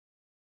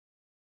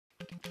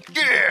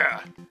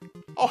Yeah!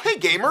 Oh, hey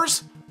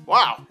gamers!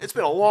 Wow, it's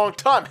been a long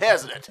time,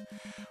 hasn't it?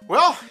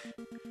 Well,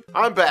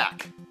 I'm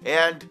back,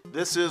 and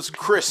this is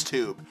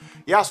ChrisTube.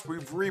 Yes,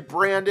 we've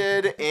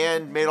rebranded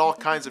and made all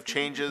kinds of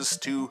changes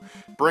to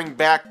bring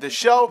back the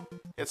show.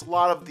 It's a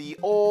lot of the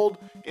old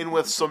in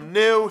with some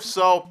new,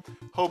 so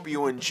hope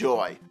you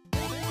enjoy.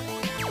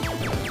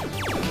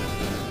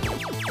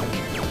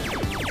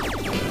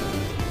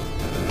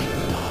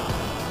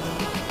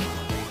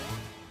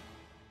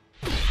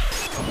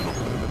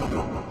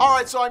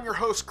 Alright, so I'm your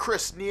host,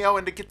 Chris Neo,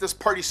 and to get this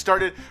party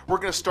started, we're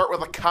going to start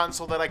with a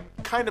console that I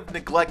kind of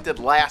neglected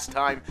last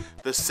time,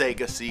 the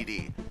SEGA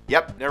CD.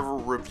 Yep, never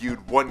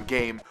reviewed one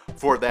game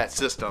for that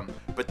system,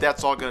 but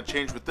that's all going to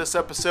change with this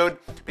episode,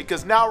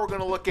 because now we're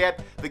going to look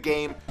at the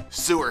game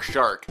Sewer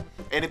Shark.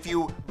 And if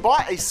you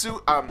bought a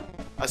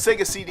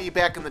SEGA CD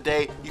back in the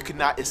day, you could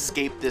not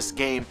escape this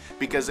game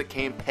because it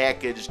came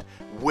packaged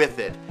with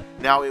it.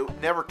 Now,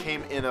 it never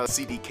came in a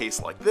CD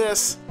case like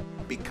this,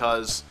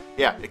 because,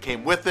 yeah, it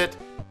came with it.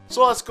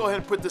 So let's go ahead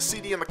and put the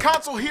CD in the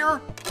console here.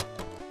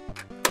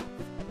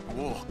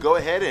 We'll go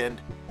ahead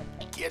and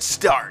get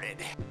started.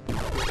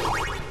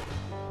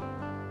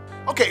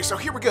 Okay, so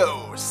here we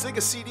go. SEGA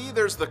CD,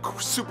 there's the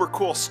super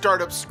cool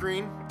startup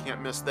screen.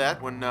 Can't miss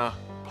that when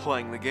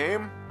playing the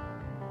game.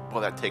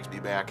 Well, that takes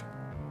me back.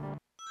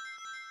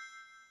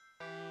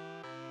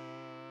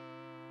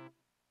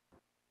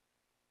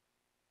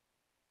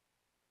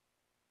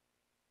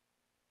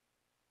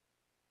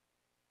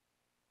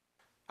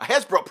 A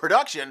Hasbro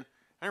production?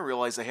 I didn't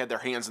realize they had their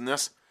hands in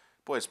this.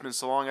 Boy, it's been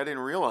so long I didn't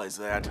realize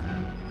that.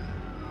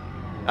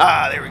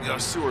 Ah, there we go,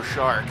 Sewer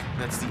Shark.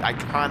 That's the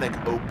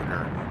iconic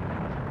opener.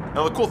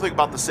 Now, the cool thing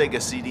about the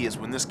SEGA CD is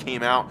when this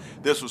came out,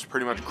 this was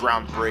pretty much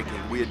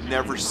groundbreaking. We had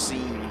never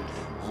seen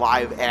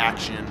live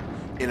action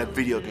in a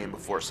video game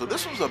before, so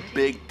this was a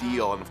big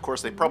deal. And of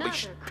course, they probably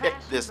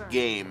picked this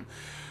game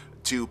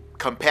to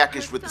come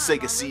packaged with the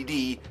SEGA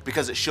CD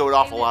because it showed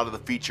off a lot of the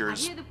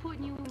features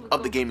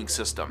of the gaming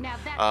system.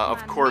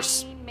 Of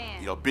course,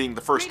 you know, being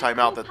the first time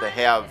out that they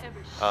have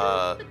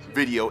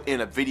video in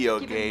a video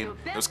game,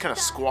 it was kind of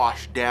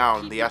squashed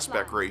down the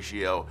aspect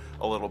ratio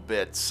a little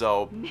bit,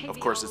 so of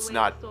course it's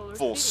not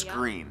full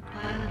screen.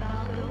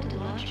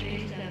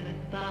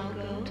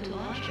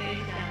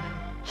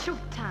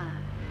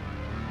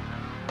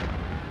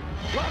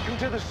 Welcome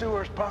to the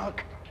sewers,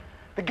 punk.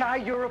 The guy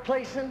you're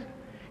replacing,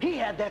 he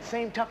had that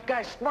same tough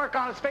guy smirk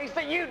on his face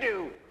that you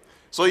do.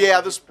 So yeah,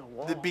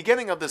 the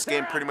beginning of this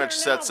game pretty much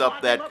sets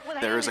up that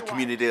there is a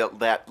community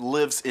that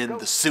lives in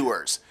the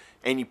sewers,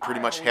 and you pretty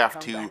much have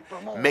to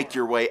make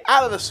your way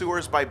out of the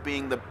sewers by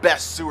being the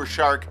best sewer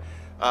shark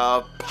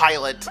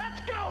pilot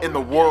in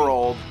the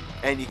world,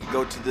 and you can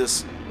go to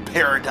this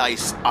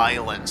paradise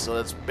island. So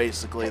that's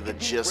basically the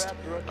gist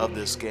of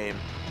this game.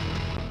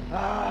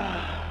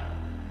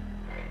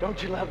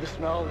 Don't you love the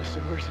smell of the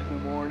sewers in the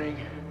morning?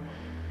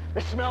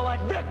 They smell like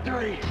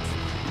victory. You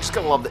just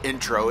gotta love the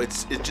intro.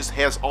 It just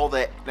has all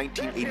that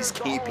 1980s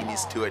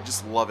campiness to it.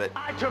 Just love it.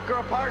 I took her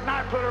apart and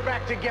I put her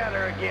back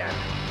together again.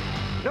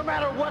 No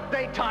matter what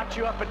they taught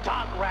you up at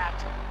Top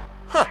Rat.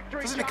 Huh,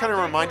 doesn't it kind of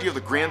remind you of the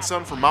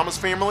grandson from Mama's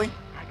Family?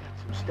 I got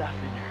some stuff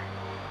in here.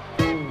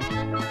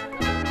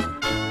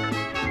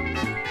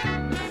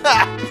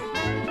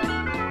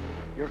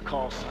 Your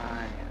call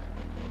sign.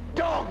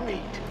 Dog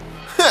meat.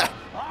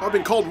 I've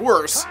been called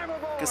worse.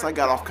 Guess I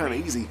got off kind of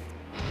easy.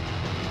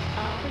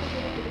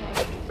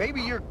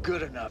 Maybe you're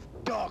good enough,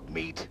 dog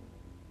meat.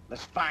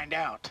 Let's find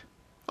out.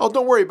 Oh,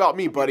 don't worry about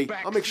me, buddy.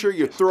 I'll make sure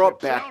you throw up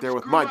back there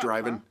with my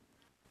driving.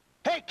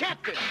 Hey,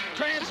 Catfish,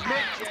 transmit.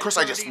 Of course,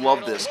 I just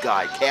love this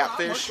guy,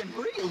 Catfish.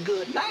 Looking real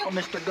good now,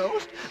 Mr.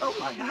 Ghost. Oh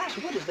my gosh,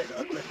 what is that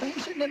ugly thing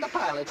sitting in the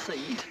pilot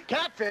seat?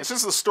 Catfish.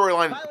 Since the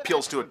storyline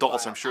appeals to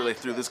adults, I'm sure they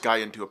threw this guy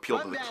in to appeal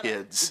to the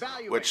kids.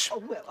 Which,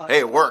 hey,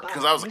 it worked,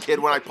 because I was a kid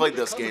when I played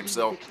this game,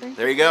 so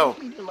there you go.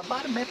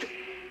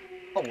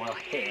 Oh, well,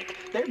 heck,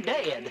 they're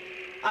dead.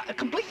 A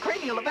complete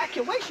cranial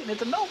evacuation is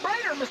a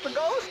no-brainer, Mr.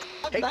 Ghost.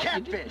 Hey,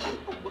 Catfish,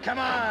 come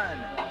on.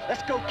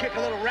 Let's go kick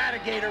a little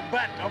ratigator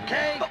butt,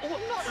 okay?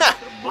 Ha!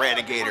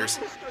 Ratigators.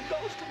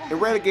 The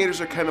Ratigators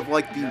are kind of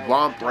like the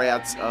womp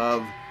rats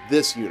of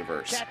this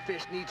universe.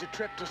 Catfish needs a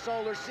trip to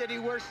Solar City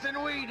worse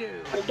than we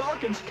do. Well,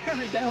 dark and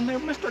scary down there,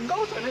 Mr.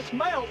 Ghost, and it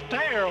smells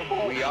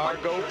terrible. We are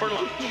go for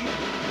lunch.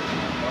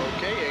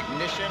 Okay,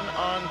 ignition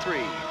on 3.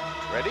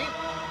 Ready?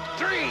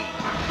 3!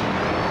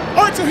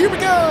 Alright, so here we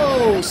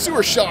go!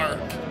 Sewer Shark!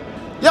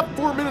 Yep,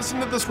 4 minutes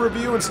into this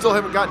review and still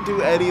haven't gotten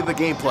to any of the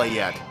gameplay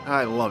yet.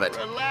 I love it.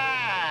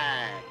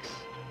 Relax.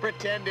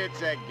 Pretend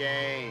it's a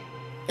game.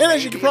 And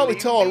as you can probably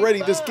tell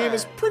already, this game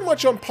is pretty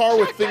much on par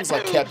with things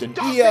like Captain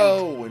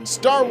EO and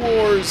Star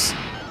Wars.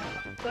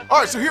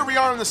 Alright, so here we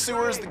are in the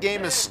sewers. The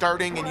game is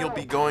starting and you'll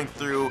be going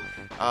through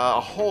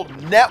a whole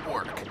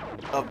network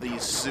of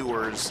these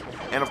sewers.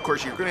 And of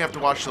course, you're going to have to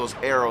watch those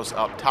arrows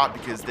up top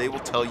because they will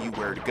tell you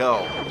where to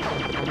go.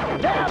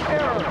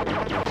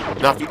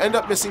 Now, if you end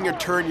up missing your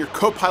turn, your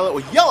co-pilot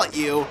will yell at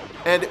you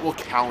and it will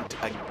count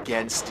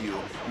against you.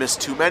 Miss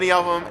too many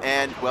of them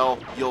and, well,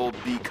 you'll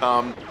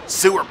become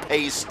sewer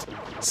paste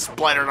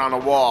splattered on a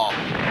wall.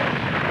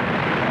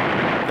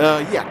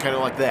 Yeah, kind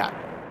of like that.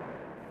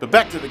 But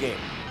back to the game.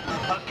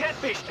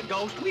 Catfish the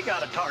Ghost, we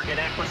got a target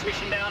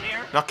acquisition down here.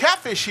 Now,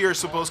 Catfish here is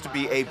supposed to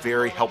be a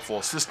very helpful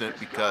assistant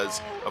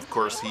because, of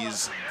course,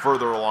 he's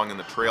further along in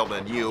the trail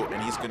than you,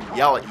 and he's going to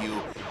yell at you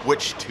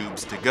which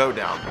tubes to go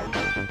down.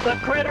 The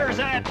critter's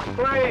at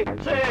 3,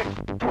 6,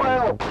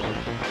 12.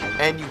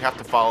 And you have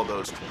to follow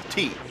those to the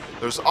T.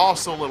 There's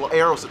also little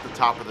arrows at the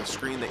top of the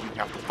screen that you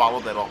have to follow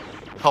that'll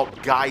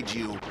help guide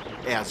you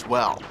as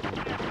well.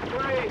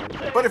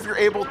 But if you're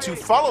able to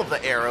follow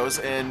the arrows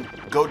and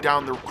go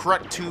down the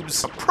correct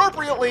tubes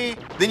appropriately,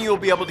 then you'll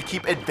be able to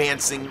keep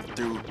advancing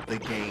through the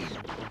game.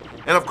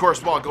 And of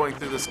course, while going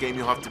through this game,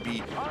 you'll have to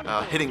be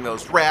hitting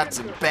those rats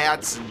and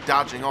bats and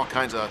dodging all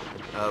kinds of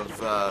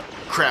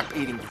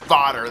crap-eating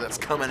fodder that's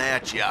coming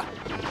at you.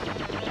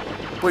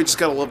 Boy, you just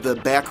gotta love the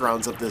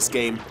backgrounds of this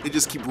game. They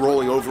just keep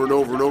rolling over and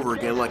over and over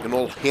again like an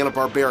old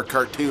Hanna-Barbera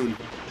cartoon.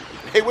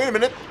 Hey, wait a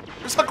minute!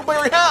 There's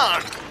Huckleberry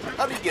Hound!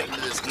 How do you get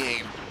into this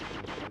game?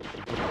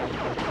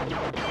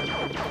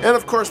 And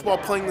of course, while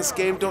playing this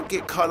game, don't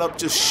get caught up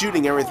just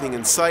shooting everything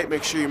in sight.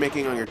 Make sure you're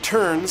making all your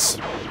turns.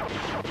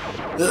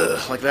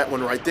 Ugh, like that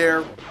one right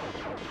there.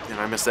 And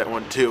I missed that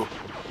one too.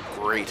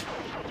 Great.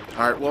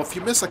 Alright, well, if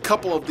you miss a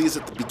couple of these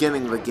at the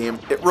beginning of the game,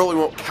 it really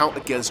won't count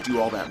against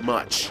you all that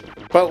much.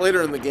 But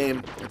later in the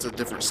game, it's a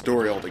different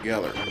story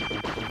altogether.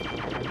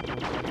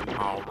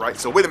 Alright,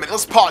 so wait a minute,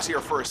 let's pause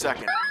here for a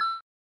second.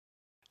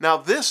 Now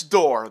this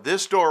door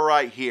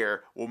right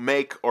here, will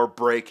make or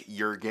break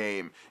your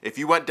game. If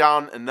you went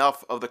down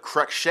enough of the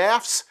correct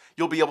shafts,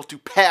 you'll be able to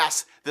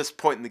pass this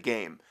point in the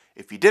game.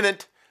 If you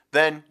didn't,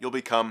 then you'll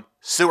become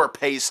sewer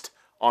paste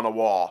on a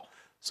wall.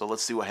 So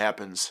let's see what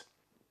happens.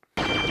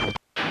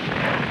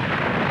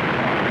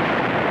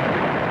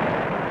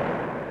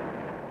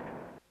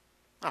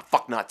 Ah,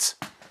 fuck nuts.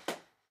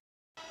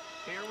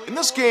 In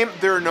this game,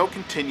 there are no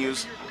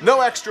continues,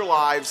 no extra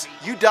lives.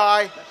 You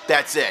die,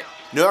 that's it.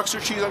 No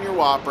extra cheese on your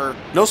Whopper,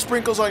 no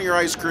sprinkles on your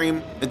ice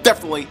cream, and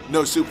definitely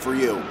no soup for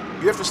you.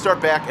 You have to start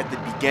back at the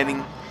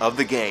beginning of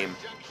the game.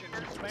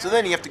 So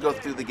then you have to go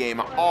through the game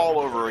all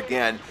over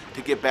again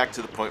to get back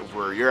to the point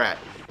where you're at.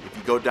 If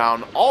you go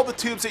down all the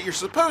tubes that you're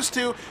supposed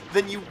to,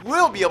 then you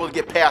will be able to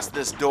get past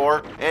this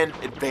door and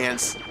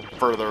advance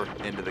further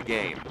into the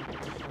game.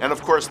 And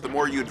of course, the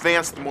more you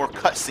advance, the more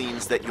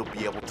cutscenes that you'll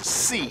be able to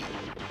see.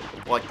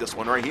 Like this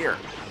one right here.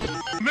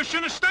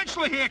 Mission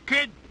essentially here,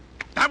 kid.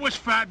 That was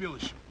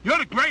fabulous. You're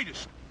the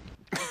greatest.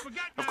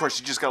 Of course,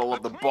 you just gotta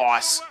love the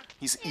boss.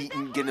 He's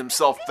eating, getting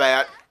himself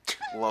fat.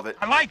 Love it.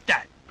 I like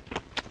that.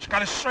 It's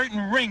got a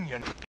certain ring, you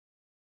know.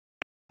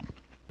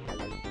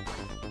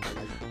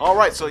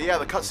 Alright, so yeah,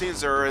 the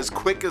cutscenes are as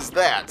quick as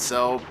that,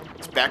 so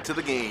it's back to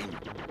the game.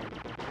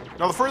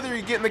 Now, the further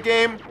you get in the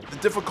game, the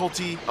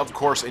difficulty, of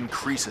course,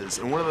 increases.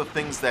 And one of the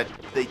things that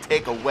they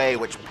take away,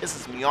 which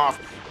pisses me off,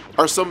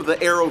 are some of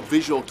the arrow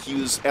visual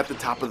cues at the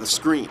top of the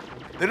screen.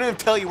 They don't even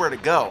tell you where to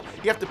go.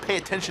 You have to pay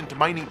attention to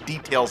minute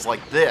details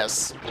like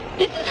this.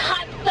 This is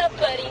hot stuff,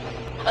 buddy.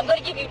 I'm going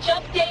to give you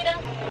jump data.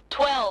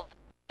 12,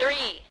 3,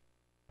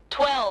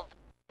 12.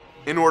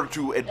 In order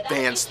to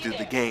advance through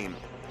the game.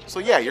 So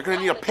yeah, you're going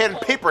to need a pen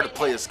and paper to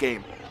play this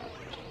game.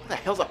 What the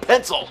hell's a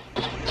pencil?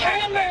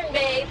 Turn and burn,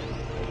 babe.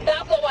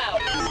 Stop, go out.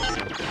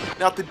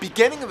 Now, at the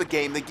beginning of the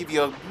game, they give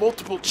you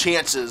multiple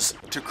chances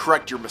to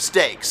correct your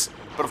mistakes.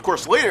 But of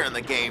course, later in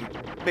the game,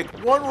 make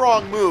one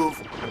wrong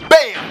move, and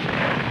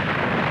BAM!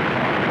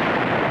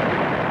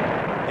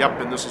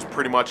 Yep, and this was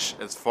pretty much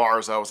as far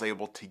as I was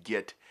able to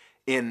get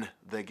in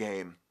the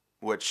game,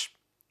 which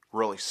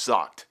really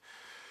sucked.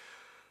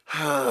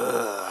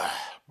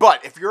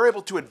 But if you're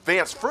able to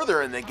advance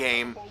further in the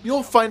game,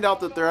 you'll find out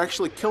that they're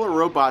actually killer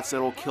robots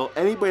that will kill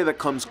anybody that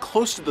comes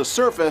close to the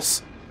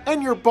surface,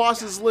 and your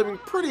boss is living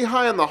pretty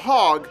high on the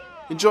hog,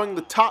 enjoying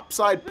the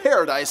topside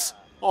paradise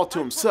all to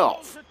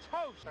himself.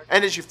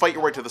 And as you fight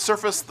your way to the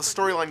surface, the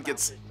storyline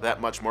gets that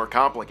much more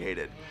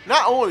complicated.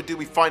 Not only do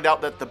we find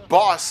out that the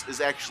boss is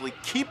actually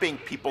keeping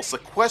people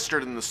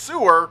sequestered in the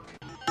sewer,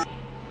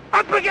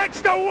 Up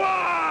against the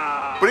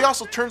wall! but he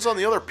also turns on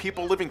the other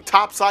people living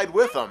topside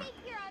with him.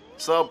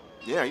 So,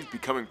 yeah, he's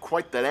becoming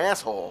quite that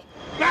asshole.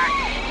 Back!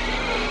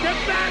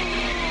 Get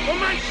back! Or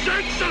my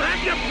shirt shall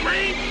have your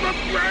brains for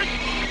bread!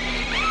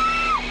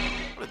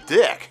 What a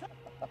dick.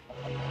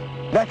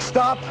 Next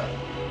stop,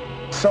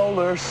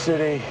 Solar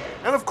City.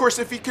 And of course,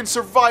 if he can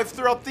survive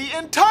throughout the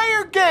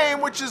entire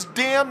game, which is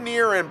damn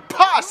near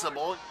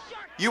impossible,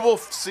 you will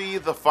see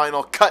the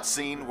final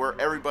cutscene where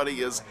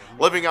everybody is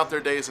living out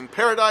their days in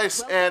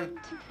paradise and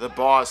the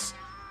boss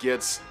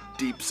gets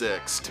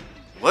deep-sixed.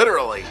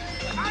 Literally.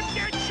 I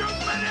get you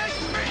with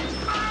this big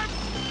man!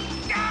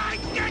 I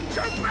get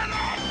you with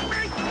this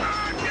big man!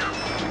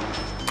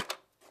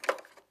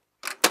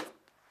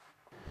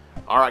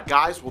 Alright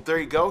guys, well there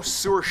you go,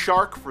 Sewer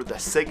Shark for the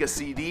SEGA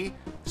CD.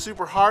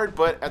 Super hard,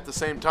 but at the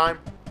same time,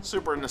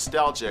 super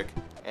nostalgic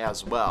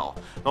as well.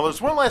 Now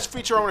there's one last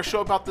feature I want to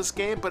show about this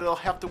game, but it'll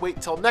have to wait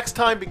until next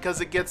time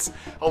because it gets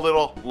a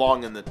little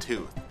long in the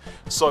tooth.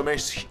 So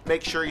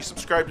make sure you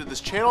subscribe to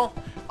this channel.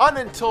 And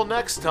until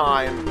next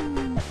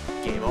time,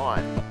 game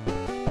on.